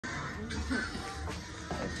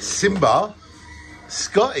Simba,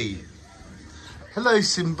 Scotty. Hello,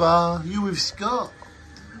 Simba. You with Scott?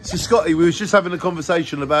 So, Scotty, we was just having a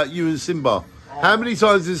conversation about you and Simba. How many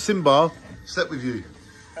times has Simba slept with you?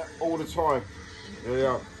 All the time.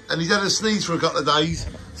 Yeah. And he's had a sneeze for a couple of days.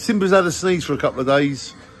 Simba's had a sneeze for a couple of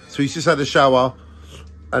days. So he's just had a shower.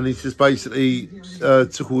 And he's just basically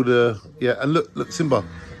took all the... Yeah, and look, Simba.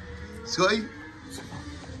 Scotty?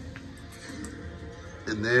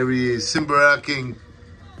 And there he is, Simba our king.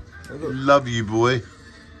 Love you, boy.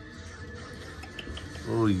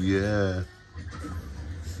 Oh, yeah.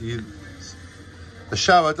 A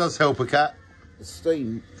shower does help a cat. The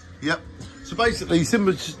steam. Yep. So basically,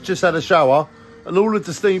 Simba just had a shower, and all of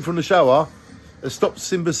the steam from the shower has stopped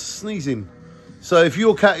Simba sneezing. So if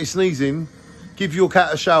your cat is sneezing, give your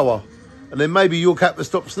cat a shower, and then maybe your cat will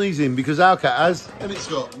stop sneezing because our cat has. And it's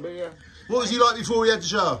got. Yeah. What was he like before he had the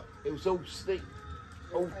shower? It was all steam.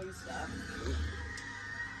 All...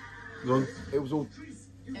 Go on. It was all...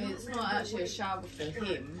 It's not actually a shower for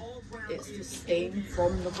him, it's the steam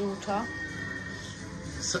from the water.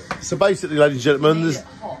 So basically, ladies and gentlemen, there's...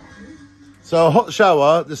 Hot. So a hot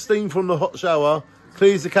shower, the steam from the hot shower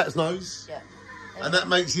clears the cat's nose, Yeah. and that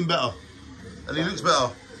makes him better, and he looks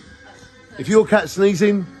better. If your cat's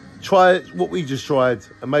sneezing, try what we just tried,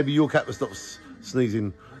 and maybe your cat will stop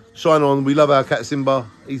sneezing. Shine on, we love our cat Simba.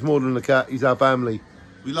 He's more than a cat, he's our family.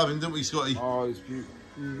 We love him, don't we, Scotty? Oh, it's beautiful.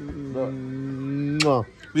 Mwah.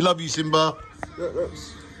 We love you, Simba.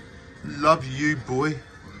 That's... Love you, boy,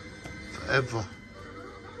 forever.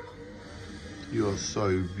 You're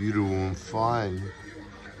so beautiful and fine.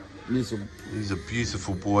 He's a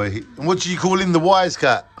beautiful boy. And what do you call him? The wise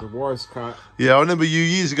cat? The wise cat. Yeah, I remember you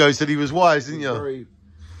years ago said he was wise, didn't you?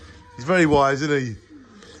 He's very wise, isn't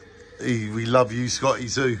he? We love you, Scotty,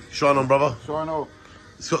 too. Shine on, brother. Shine on.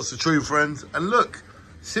 Scott's a true friend. And look,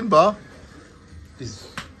 Simba is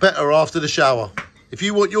better after the shower. If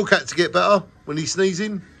you want your cat to get better when he's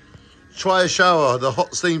sneezing, try a shower, the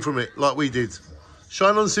hot steam from it, like we did.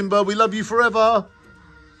 Shine on, Simba. We love you forever.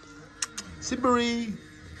 Simba-y.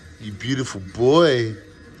 You beautiful boy.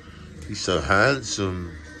 He's so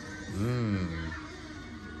handsome.